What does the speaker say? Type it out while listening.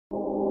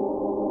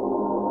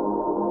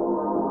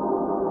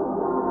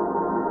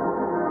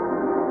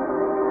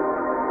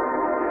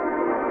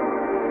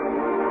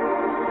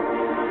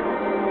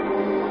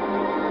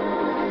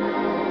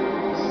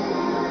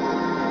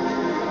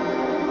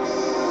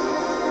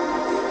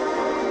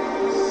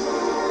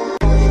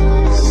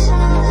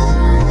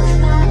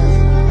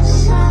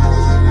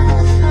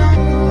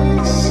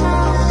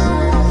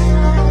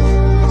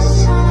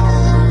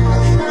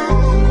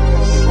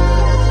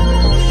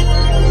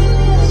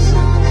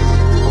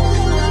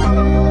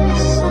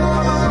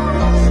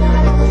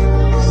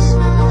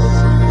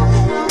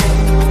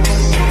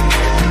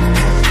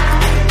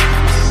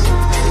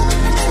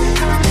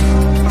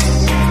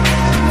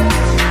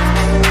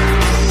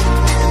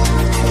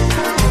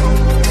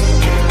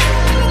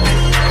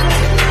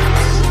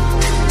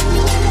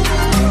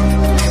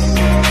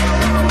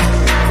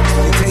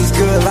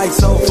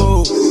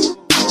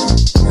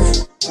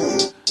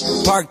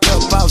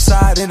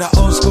in the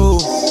old school.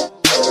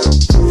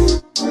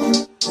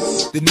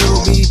 The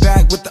new me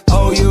back with the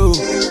OU.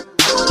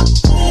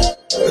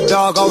 The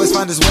dog always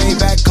find his way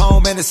back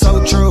home, and it's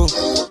so true.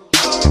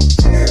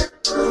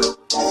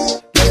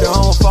 Later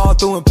on, fall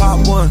through and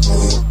pop one.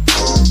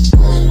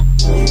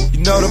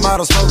 You know the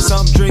motto, smoke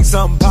something, drink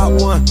something, pop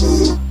one.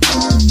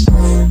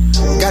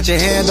 Got your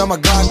hand on my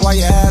Glock while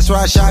your ass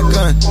ride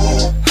shotgun.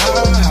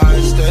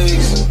 High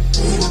stakes,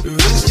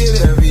 risk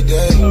it every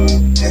day.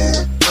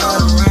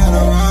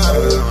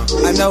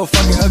 I know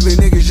fucking ugly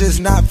niggas just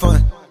not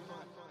fun.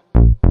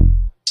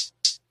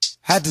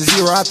 Had to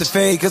zero out the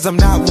fade cause I'm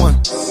not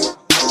one.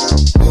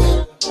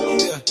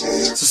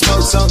 So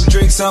smoke something,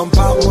 drink something,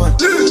 pop one.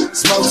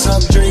 Smoke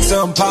something, drink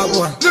something, pop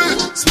one.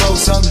 Smoke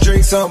something,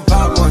 drink something,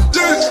 pop one.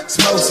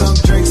 Smoke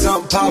something, drink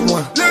something, pop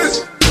one. Yeah.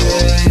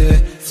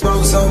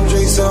 Smoke some,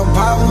 drink some,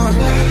 pop one.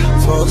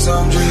 Smoke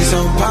some, drink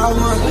some, pop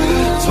one.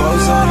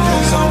 Smoke some,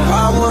 drink some,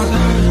 pop one.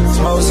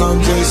 Smoke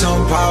some, drink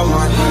some, pop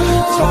one.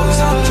 Smoke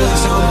some, drink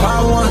some,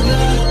 pop one.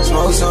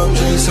 Smoke some,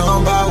 drink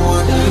some, pop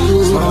one.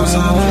 Smoke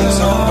some, drink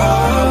some,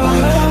 pop one.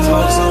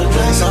 Smoke some,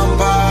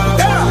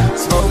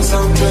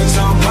 drink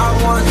some,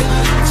 pop one.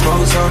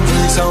 Smoke some, drink some, pop one. Smoke some,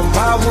 drink some,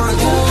 pop one.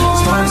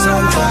 Smoke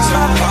some, drink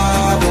some, pop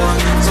one.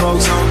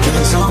 Smoke some,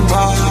 drink some,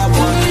 pop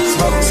one.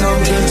 Smoke some,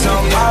 drink some,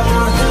 pop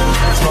one.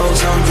 Smoke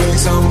some, drink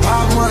some,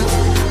 pop one.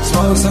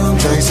 Smoke some,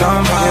 drink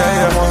some,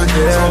 pop one.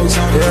 Smoke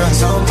some, drink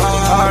some,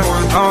 pop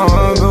one.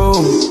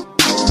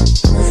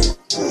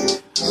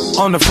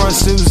 On the front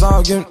steps,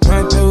 all getting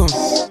right through.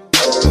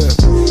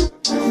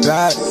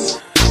 Back,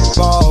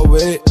 ball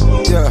with it.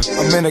 Yeah,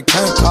 I'm in a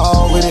can't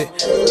call with it.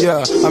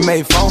 Yeah, I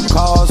made phone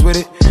calls with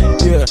it.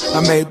 Yeah,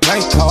 I made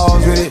bank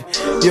calls with it.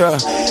 Yeah,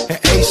 in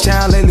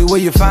H-Town lately, where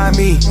you find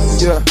me?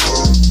 Yeah.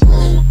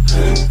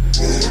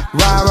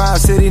 Ride around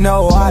city,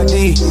 no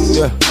ID.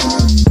 Yeah.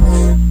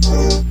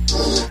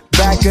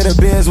 Back of the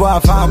Benz where I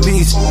found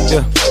peace.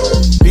 Yeah.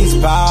 Peace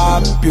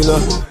popular.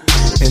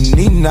 And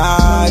need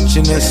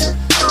notchiness.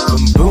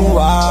 From boom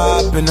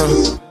up in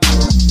them.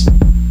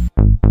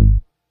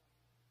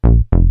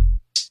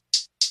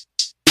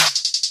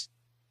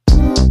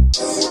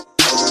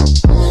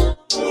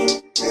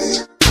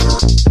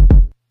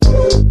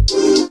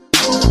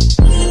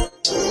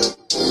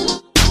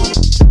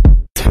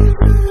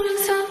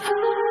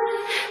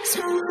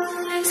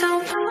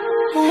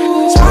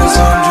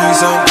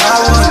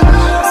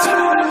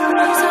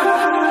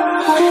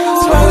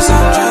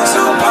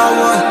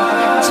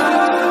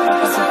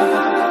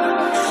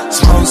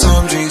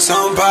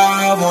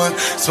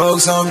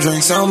 Smoke some,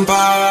 drink some, pop one. Smoke some, drink some,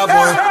 pop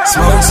one.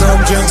 Smoke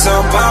some, drink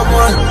some, pop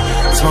one.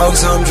 Smoke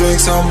some, drink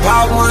some,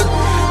 pop one.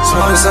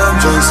 Smoke some,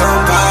 drink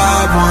some, pop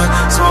one.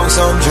 Smoke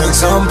some, drink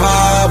some,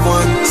 pop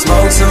one.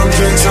 Smoke some,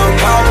 drink some,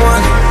 pop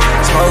one.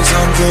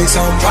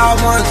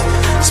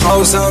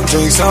 Smoke some,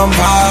 drink some,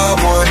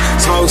 pop one.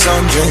 Smoke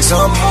some, drink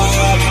some,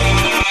 pop one.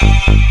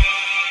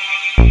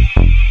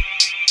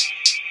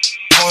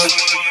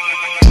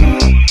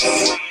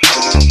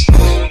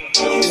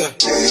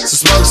 So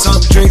smoke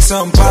some, drink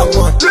some, pop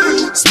one.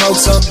 Smoke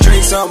some,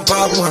 drink some,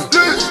 pop one.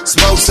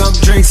 Smoke some,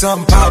 drink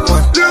some, pop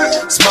one.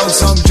 Smoke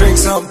some, drink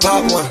some,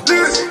 pop one.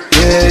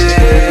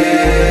 Yeah.